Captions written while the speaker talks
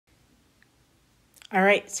All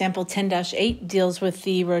right, sample 10-8 deals with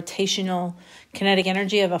the rotational kinetic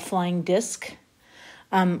energy of a flying disc.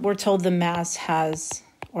 We're told the mass is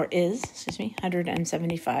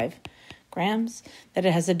 175 grams, that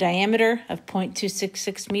it has a diameter of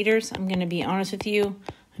 0.266 meters. I'm going to be honest with you.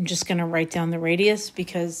 I'm just going to write down the radius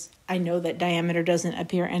because I know that diameter doesn't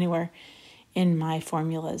appear anywhere in my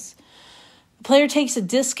formulas. The player takes a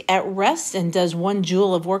disc at rest and does 1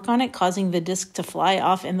 joule of work on it, causing the disc to fly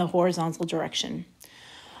off in the horizontal direction.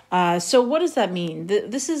 So what does that mean?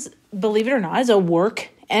 This is, believe it or not, is a work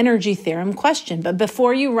energy theorem question. But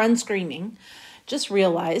before you run screaming, just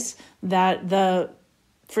realize that the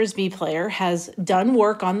Frisbee player has done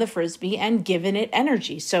work on the Frisbee and given it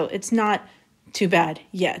energy. So it's not too bad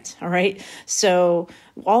yet, all right? So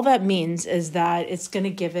all that means is that it's going to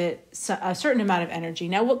give it a certain amount of energy.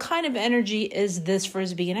 Now, what kind of energy is this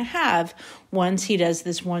Frisbee going to have once he does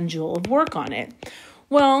this 1 joule of work on it?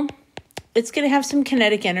 Well, it's going to have some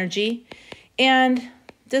kinetic energy. And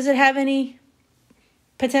does it have any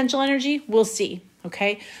potential energy? We'll see,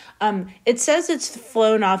 okay? It says it's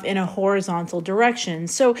flown off in a horizontal direction.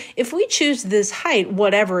 So if we choose this height,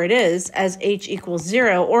 whatever it is, as h equals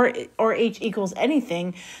 0 or h equals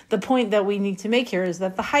anything, the point that we need to make here is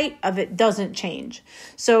that the height of it doesn't change.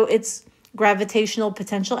 So its gravitational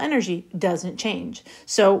potential energy doesn't change.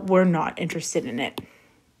 So we're not interested in it.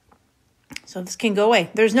 So this can go away.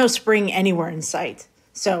 There's no spring anywhere in sight.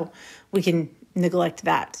 So we can neglect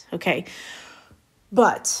that, okay?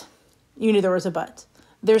 But, you knew there was a but.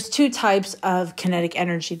 There's 2 types of kinetic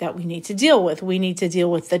energy that we need to deal with. We need to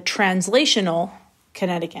deal with the translational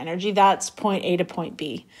kinetic energy, that's point A to point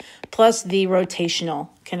B, plus the rotational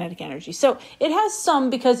kinetic energy. So it has some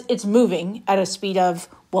because it's moving at a speed of,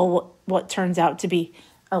 well, what turns out to be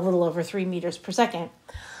a little over 3 meters per second.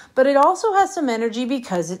 But it also has some energy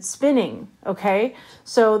because it's spinning, okay?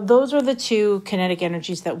 So those are the 2 kinetic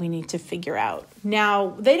energies that we need to figure out.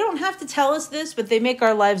 Now, they don't have to tell us this, but they make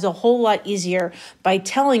our lives a whole lot easier by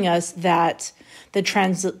telling us that the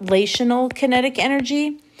translational kinetic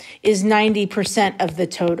energy is 90% of the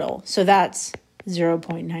total. So that's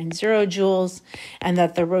 0.90 joules, and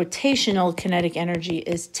that the rotational kinetic energy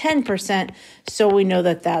is 10%, so we know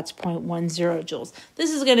that that's 0.10 joules. This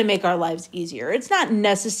is going to make our lives easier. It's not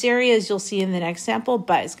necessary, as you'll see in the next sample,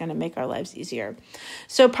 but it's going to make our lives easier.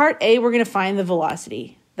 So part A, we're going to find the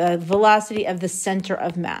velocity of the center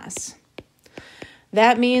of mass.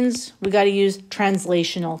 That means we got to use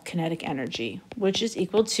translational kinetic energy, which is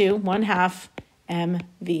equal to 1/2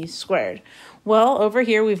 mv squared. Well, over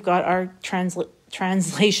here we've got our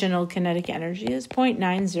translational kinetic energy is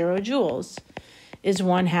 0.90 joules, is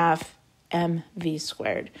 1/2 mv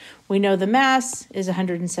squared. We know the mass is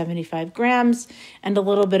 175 grams, and a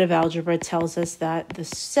little bit of algebra tells us that the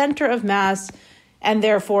center of mass, and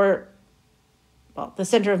therefore, well, the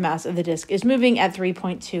center of mass of the disk is moving at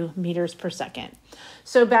 3.2 meters per second.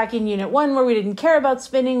 So back in Unit 1, where we didn't care about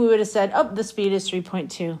spinning, we would have said, oh, the speed is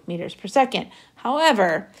 3.2 meters per second.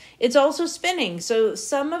 However, it's also spinning. So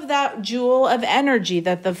some of that joule of energy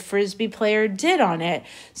that the Frisbee player did on it,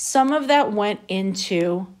 some of that went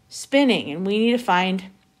into spinning. And we need to find,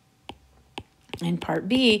 in part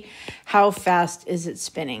B, how fast is it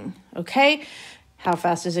spinning? Okay? How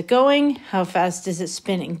fast is it going? How fast is it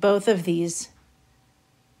spinning? Both of these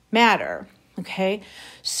matter. Okay?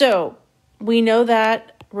 So we know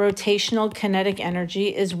that rotational kinetic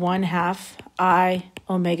energy is 1/2 I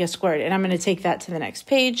omega squared. And I'm going to take that to the next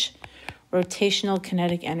page. Rotational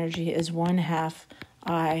kinetic energy is 1/2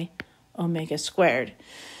 I omega squared.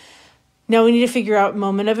 Now we need to figure out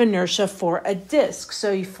moment of inertia for a disk.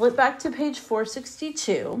 So you flip back to page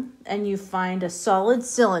 462 and you find a solid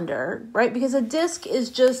cylinder, right? Because a disk is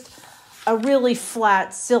just a really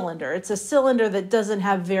flat cylinder. It's a cylinder that doesn't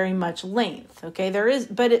have very much length, okay?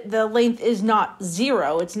 The length is not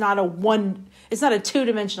 0. It's not a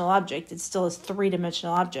 2-dimensional object. It's still a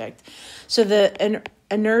 3-dimensional object. So the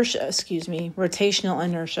rotational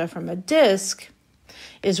inertia from a disk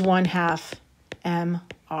is 1/2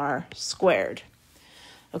 mr squared.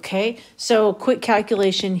 Okay, so quick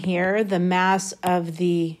calculation here. The mass of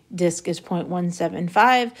the disk is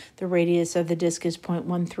 0.175. The radius of the disk is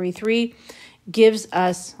 0.133. Gives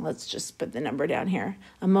us, let's just put the number down here,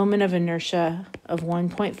 a moment of inertia of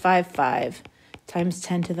 1.55 times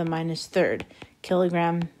 10 to the minus third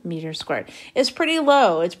kilogram meter squared. It's pretty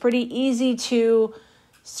low. It's pretty easy to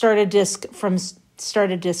start a disk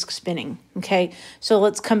spinning. Okay, so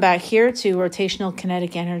let's come back here to rotational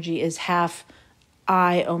kinetic energy is 1/2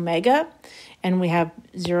 I omega, and we have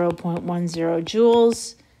 0.10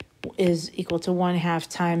 joules is equal to 1/2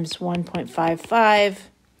 times 1.55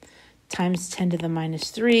 times 10 to the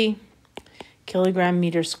minus 3 kilogram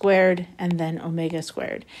meter squared, and then omega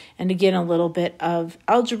squared. And again, a little bit of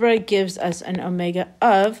algebra gives us an omega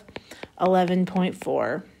of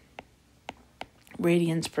 11.4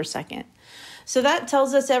 radians per second. So that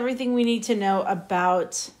tells us everything we need to know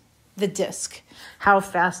about the disk, how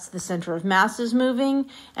fast the center of mass is moving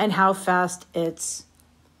and how fast it's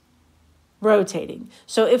rotating.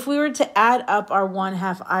 So if we were to add up our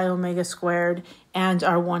 1/2 I omega squared and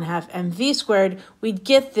our 1/2 mv squared, we'd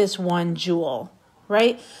get this 1 joule,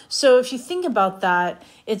 right? So if you think about that,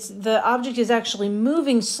 the object is actually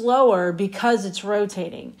moving slower because it's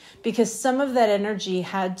rotating, because some of that energy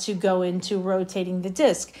had to go into rotating the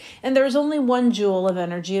disk. And there's only 1 joule of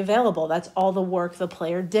energy available. That's all the work the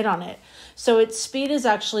player did on it. So its speed is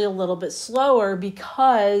actually a little bit slower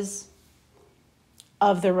because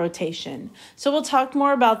of the rotation. So we'll talk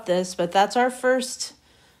more about this, but that's our first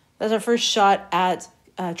shot at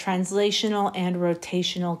translational and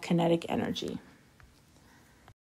rotational kinetic energy.